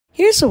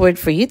Here's a word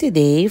for you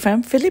today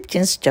from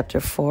Philippians chapter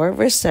 4,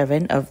 verse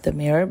 7 of the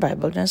Mirror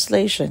Bible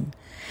translation.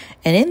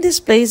 And in this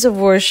place of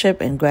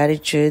worship and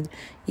gratitude,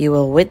 you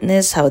will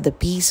witness how the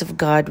peace of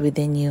God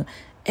within you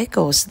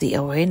echoes the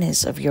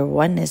awareness of your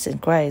oneness in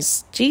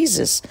Christ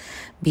Jesus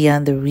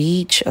beyond the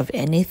reach of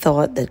any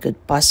thought that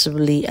could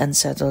possibly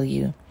unsettle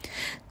you.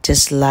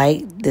 Just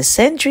like the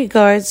sentry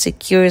guard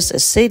secures a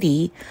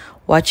city,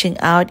 watching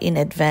out in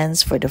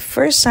advance for the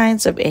first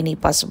signs of any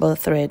possible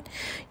threat,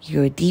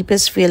 your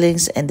deepest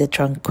feelings and the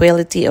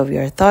tranquility of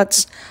your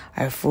thoughts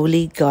are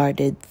fully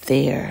guarded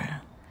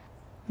there.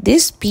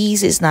 This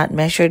peace is not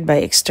measured by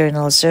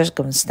external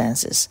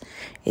circumstances.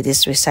 It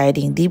is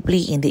residing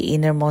deeply in the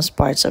innermost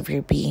parts of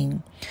your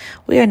being.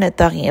 We are not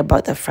talking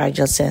about a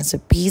fragile sense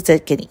of peace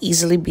that can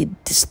easily be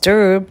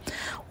disturbed,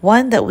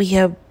 one that we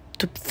have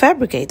to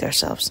fabricate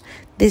ourselves.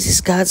 This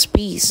is God's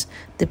peace,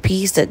 the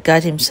peace that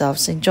God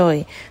Himself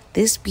enjoys.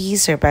 This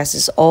peace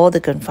surpasses all the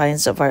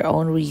confines of our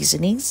own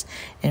reasonings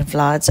and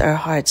floods our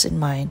hearts and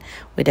mind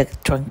with a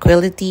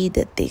tranquility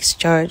that takes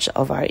charge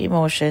of our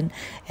emotion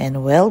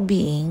and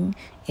well-being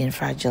in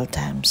fragile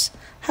times.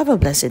 Have a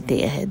blessed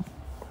day ahead.